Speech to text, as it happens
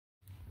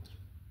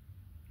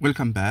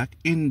Welcome back.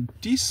 In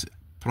this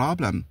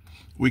problem,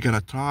 we're going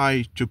to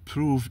try to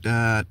prove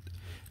that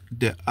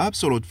the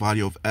absolute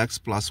value of x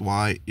plus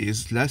y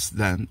is less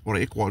than or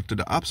equal to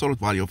the absolute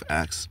value of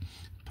x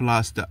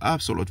plus the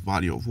absolute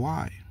value of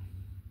y.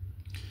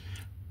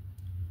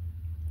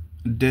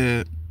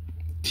 The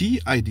key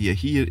idea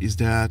here is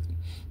that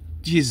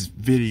this is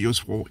very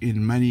useful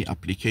in many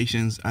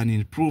applications and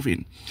in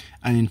proving.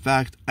 And in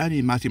fact,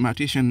 any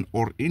mathematician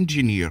or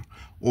engineer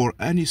or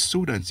any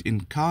students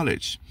in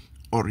college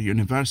or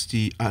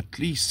university at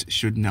least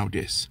should know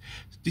this.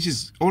 This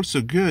is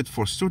also good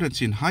for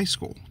students in high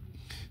school.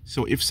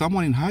 So if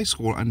someone in high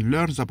school and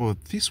learns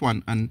about this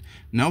one and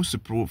knows the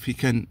proof, he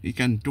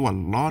can do a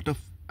lot of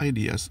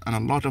ideas and a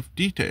lot of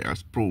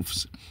details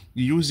proofs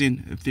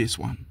using this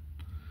one.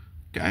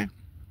 Okay?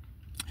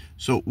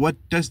 So what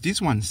does this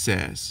one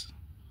says?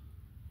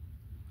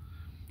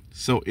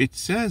 So it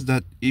says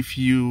that if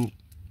you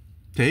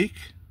take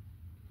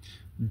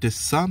the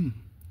sum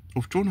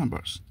of two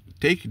numbers,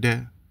 take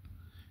their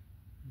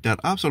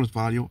absolute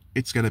value,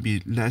 it's going to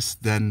be less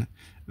than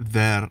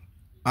their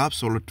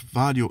absolute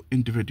value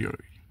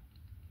individually.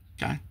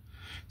 Okay?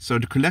 So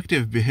the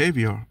collective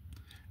behavior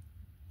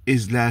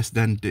is less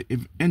than the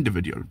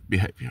individual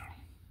behavior.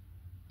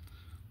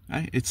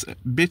 Okay? It's a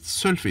bit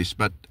selfish,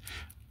 but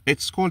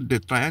it's called the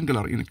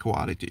triangular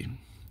inequality.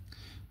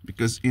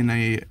 Because in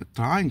a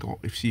triangle,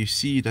 if you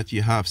see that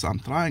you have some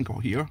triangle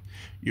here,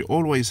 you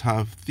always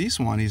have this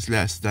one is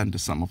less than the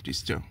sum of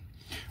these two.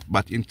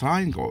 But in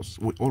triangles,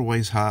 we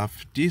always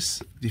have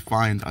this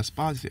defined as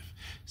positive.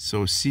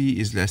 So C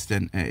is less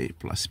than A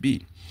plus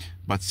B.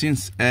 But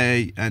since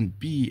A and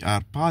B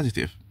are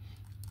positive,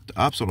 the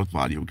absolute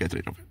value, get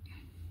rid of it.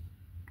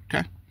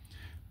 Okay?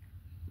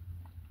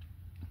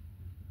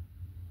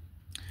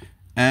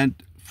 And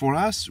for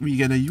us,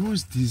 we're going to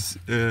use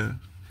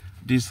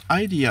this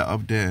idea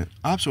of the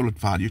absolute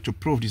value to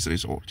prove this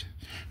result.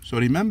 So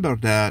remember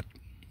that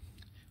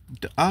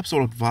the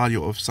absolute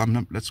value of some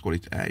number, let's call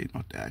it A,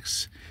 not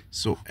X.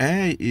 So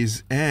A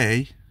is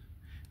A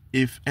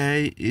if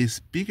A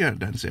is bigger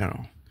than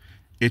 0.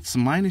 It's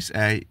minus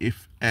A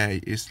if A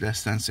is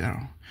less than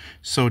 0.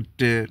 So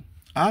the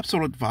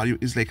absolute value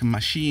is like a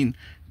machine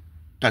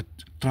that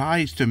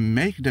tries to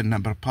make the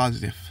number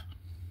positive.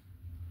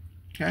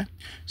 Okay?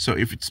 So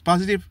if it's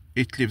positive,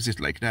 it leaves it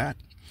like that.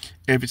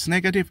 If it's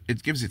negative,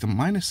 it gives it a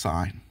minus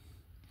sign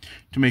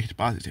to make it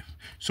positive.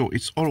 So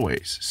it's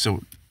always,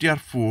 so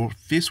therefore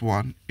this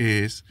one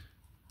is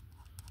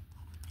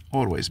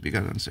always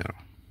bigger than 0.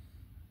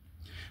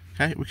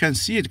 Okay, we can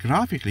see it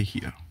graphically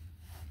here.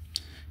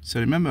 So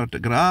remember the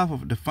graph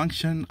of the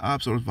function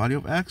absolute value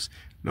of x,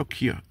 look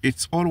here,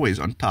 it's always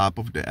on top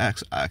of the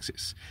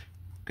x-axis.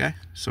 Okay,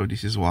 so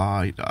this is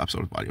why the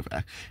absolute value of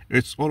x,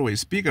 it's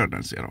always bigger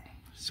than 0.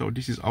 So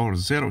this is our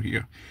 0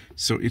 here,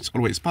 so it's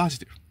always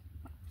positive.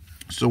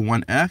 So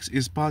when x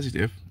is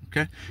positive,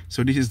 okay,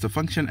 so this is the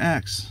function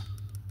x.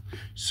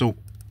 So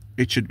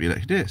it should be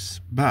like this.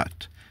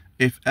 But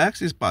if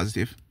x is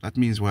positive, that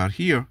means we are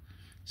here.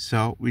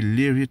 So we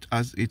leave it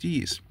as it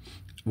is.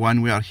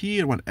 When we are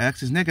here, when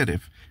x is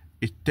negative,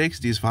 it takes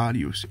these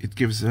values. It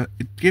gives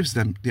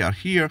them, they are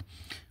here.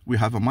 We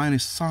have a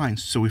minus sign,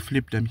 so we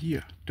flip them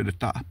here to the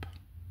top.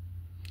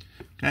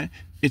 Okay,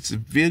 it's a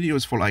very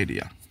useful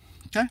idea.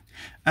 Okay,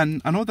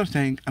 and another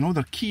thing,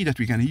 another key that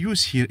we're going to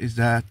use here is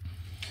that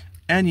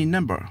any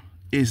number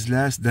is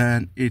less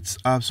than its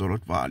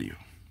absolute value.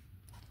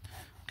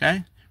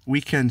 Okay,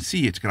 we can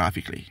see it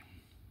graphically.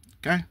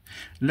 Okay,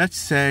 let's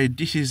say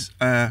this is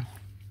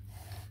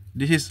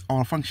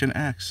our function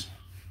x.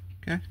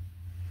 Okay,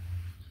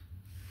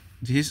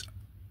 this is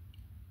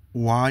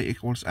y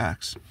equals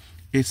x.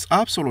 Its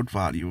absolute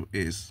value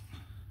is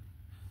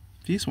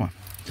this one.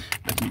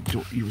 Let me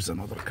use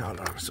another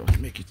color so to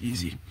make it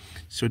easy.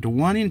 So the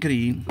one in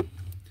green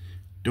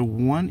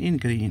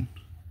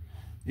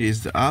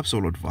is the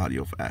absolute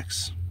value of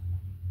x.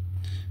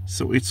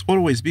 So it's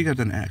always bigger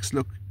than x.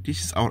 Look,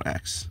 this is our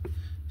x.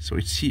 So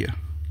it's here.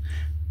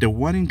 The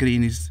one in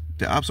green is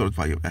the absolute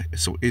value of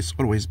x. So it's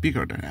always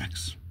bigger than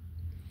x.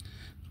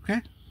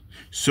 Okay?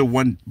 So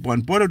when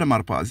both of them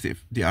are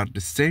positive, they are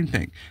the same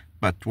thing.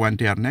 But when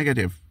they are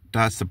negative,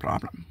 that's the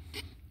problem.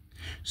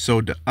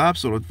 So the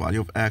absolute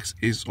value of x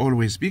is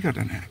always bigger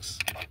than x.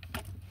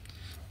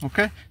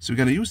 Okay? So we're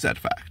going to use that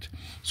fact.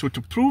 So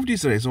to prove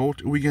this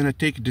result, we're going to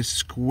take the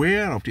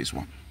square of this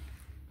one.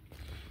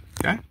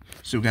 Okay?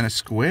 So we're going to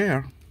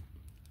square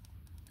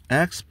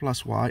x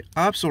plus y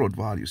absolute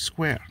value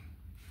square.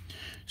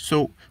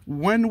 So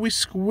when we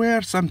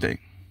square something,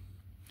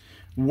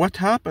 what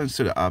happens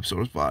to the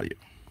absolute value?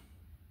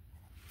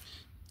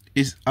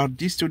 Are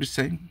these two the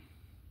same?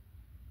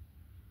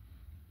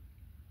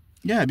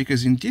 Yeah,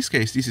 because in this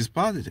case, this is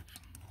positive.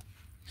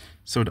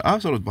 So the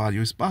absolute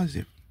value is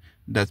positive.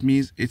 That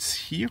means it's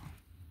here.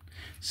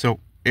 So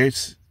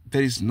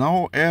there is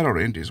no error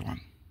in this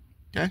one.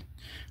 Okay?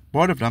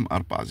 Both of them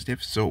are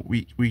positive, so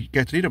we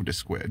get rid of the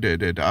square,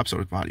 the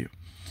absolute value.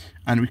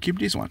 And we keep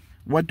this one.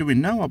 What do we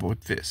know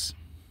about this?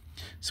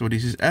 So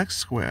this is x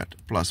squared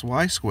plus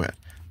y squared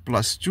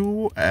plus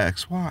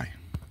 2xy.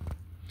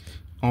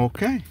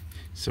 Okay,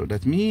 so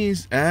that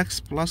means x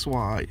plus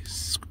y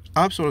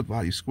absolute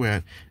value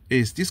squared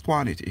is this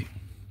quantity.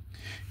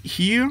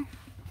 Here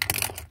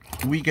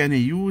we're gonna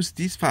use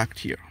this fact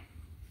here,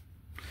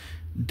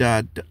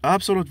 that the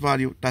absolute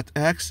value, that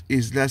x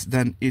is less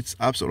than its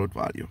absolute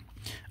value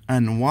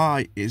and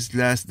y is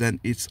less than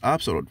its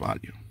absolute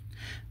value.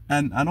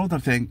 And another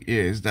thing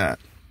is that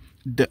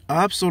the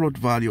absolute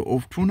value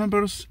of two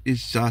numbers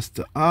is just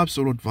the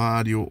absolute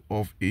value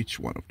of each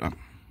one of them.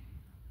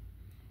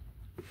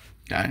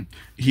 Okay,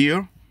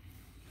 here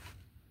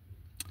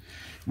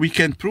we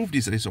can prove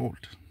this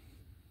result.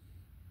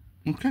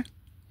 Okay,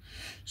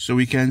 so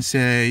we can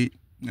say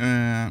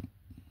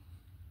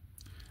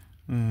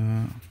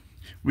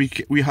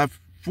we have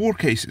four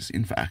cases,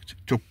 in fact,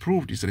 to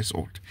prove this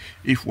result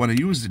if we want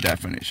to use the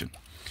definition.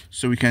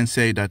 So we can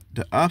say that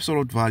the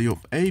absolute value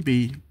of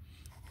AB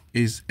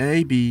is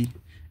AB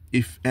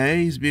if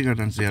A is bigger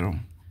than 0,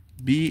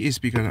 B is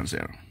bigger than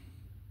 0.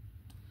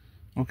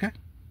 Okay?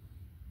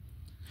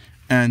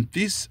 And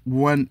this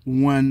when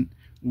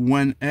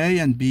A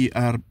and B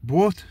are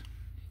both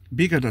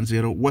bigger than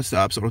 0, what's the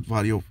absolute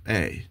value of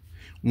A?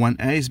 When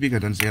A is bigger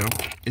than 0,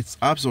 its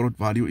absolute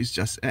value is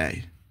just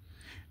A.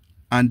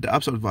 And the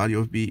absolute value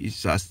of B is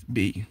just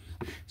B.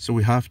 So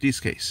we have this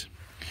case.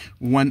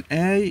 When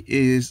A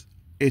is,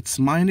 it's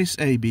minus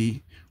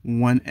AB.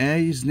 When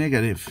A is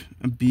negative,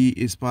 B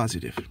is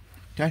positive.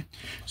 Okay?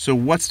 So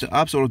what's the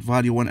absolute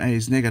value when A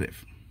is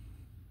negative?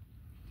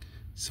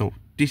 So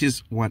this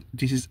is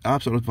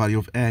absolute value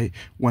of A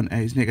when A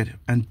is negative,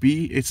 and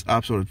B its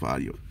absolute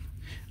value.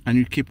 And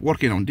you keep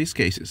working on these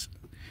cases.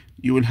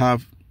 You will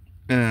have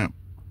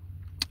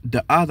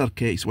the other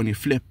case when you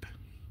flip.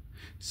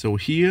 So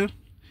here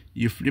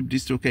you flip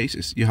these two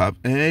cases. You have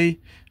A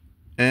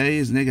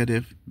is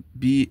negative,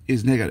 B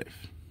is negative.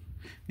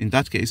 In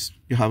that case,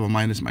 you have a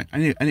minus.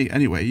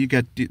 Anyway, you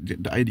get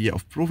the idea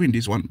of proving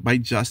this one by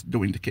just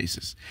doing the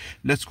cases.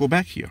 Let's go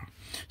back here.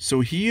 So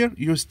here,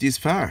 use this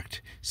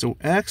fact. So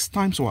x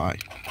times y.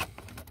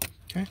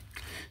 Okay.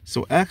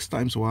 So x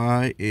times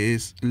y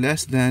is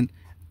less than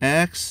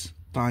x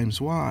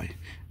times y.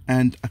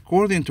 And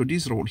according to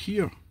this rule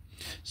here,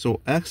 so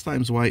x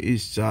times y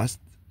is just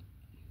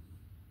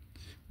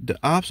the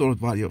absolute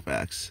value of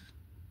x.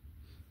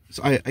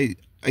 So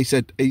I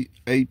said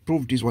I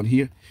proved this one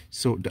here.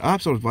 So the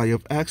absolute value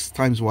of x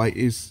times y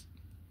is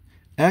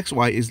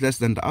xy is less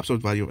than the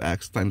absolute value of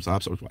x times the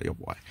absolute value of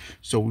y.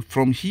 So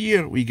from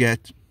here we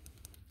get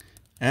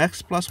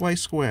x plus y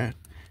squared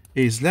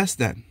is less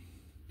than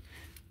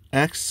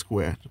x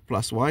squared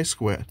plus y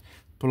squared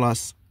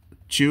plus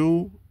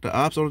 2 the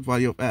absolute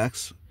value of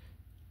x,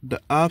 the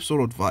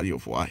absolute value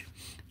of y.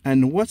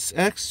 And what's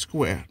x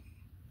squared?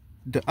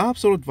 The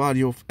absolute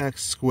value of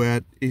x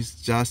squared is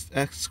just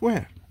x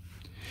squared.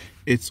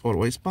 It's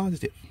always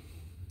positive.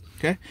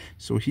 Okay,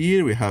 so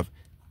here we have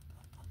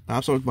the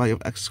absolute value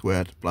of x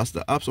squared plus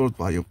the absolute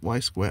value of y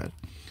squared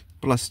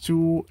plus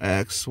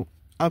 2x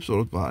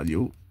absolute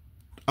value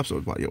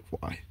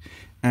of y.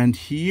 And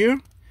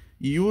here,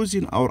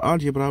 using our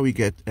algebra, we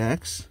get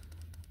x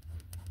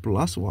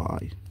plus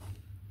y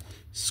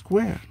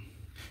squared.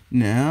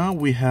 Now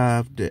we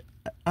have the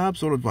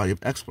absolute value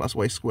of x plus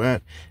y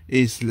squared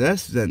is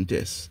less than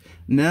this.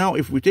 Now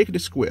if we take the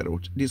square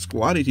root, these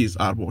quantities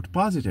are both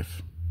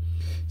positive.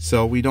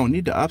 So we don't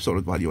need the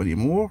absolute value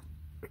anymore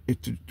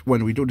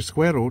when we do the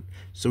square root.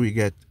 So we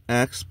get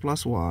x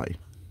plus y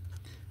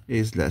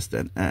is less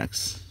than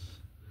x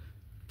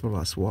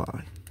plus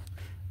y.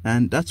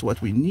 And that's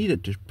what we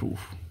needed to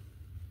prove.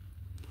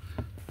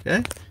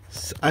 Okay,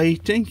 so I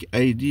think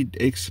I did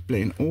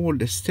explain all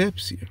the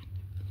steps here.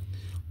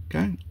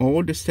 Okay,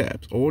 all the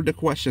steps, all the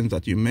questions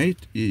that you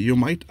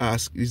might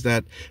ask is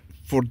that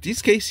for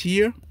this case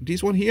here,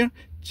 this one here,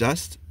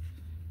 just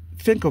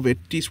think of it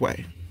this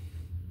way.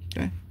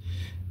 Okay,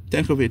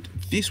 think of it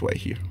this way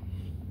here.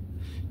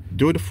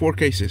 Do the 4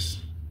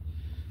 cases.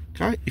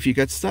 Okay, if you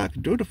get stuck,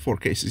 do the 4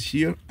 cases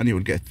here and you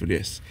will get to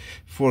this.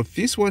 For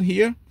this one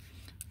here,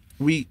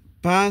 we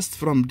passed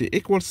from the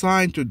equal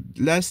sign to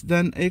less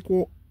than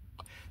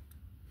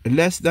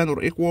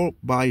or equal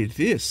by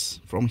this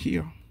from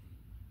here.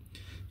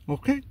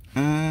 Okay,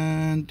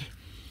 and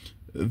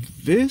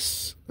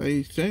this,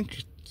 I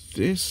think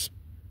this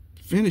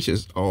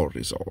finishes our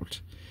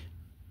result.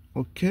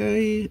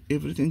 Okay,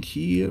 everything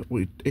here,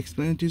 we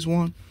explained this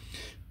one.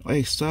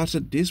 I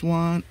started this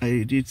one.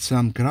 I did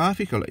some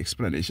graphical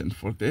explanation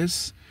for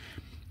this.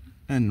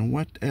 And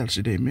what else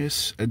did I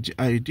miss?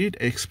 I did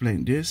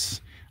explain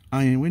this.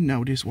 I will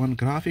know this one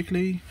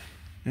graphically.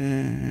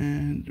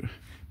 And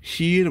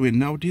here we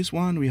know this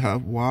one. We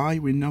have y,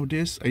 we know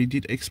this. I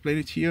did explain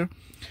it here.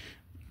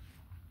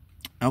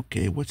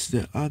 Okay, what's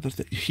the other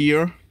thing?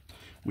 Here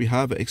we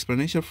have an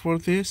explanation for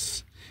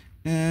this.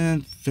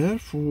 And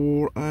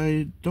therefore,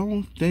 I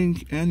don't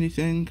think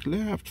anything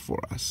left for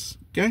us.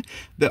 Okay,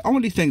 the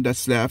only thing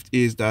that's left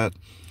is that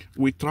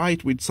we try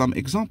it with some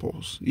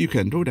examples. You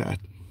can do that.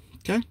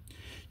 Okay,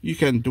 You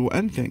can do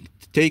anything.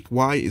 Take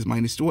y is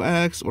minus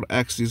 2x, or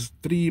x is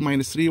 3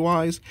 minus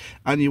 3y,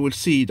 and you will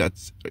see that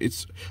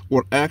it's,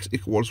 or x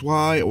equals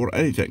y, or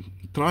anything.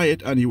 Try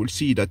it and you will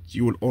see that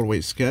you will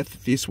always get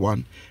this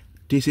one.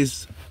 This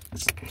is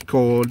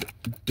called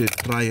the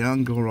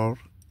triangular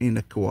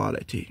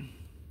inequality.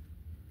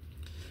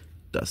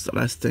 That's the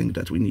last thing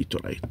that we need to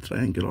write,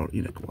 triangular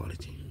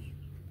inequality.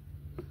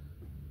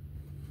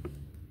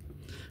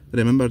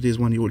 Remember this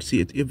one, you will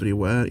see it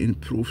everywhere in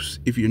proofs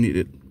if you need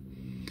it.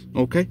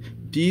 Okay,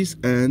 this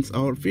ends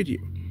our video.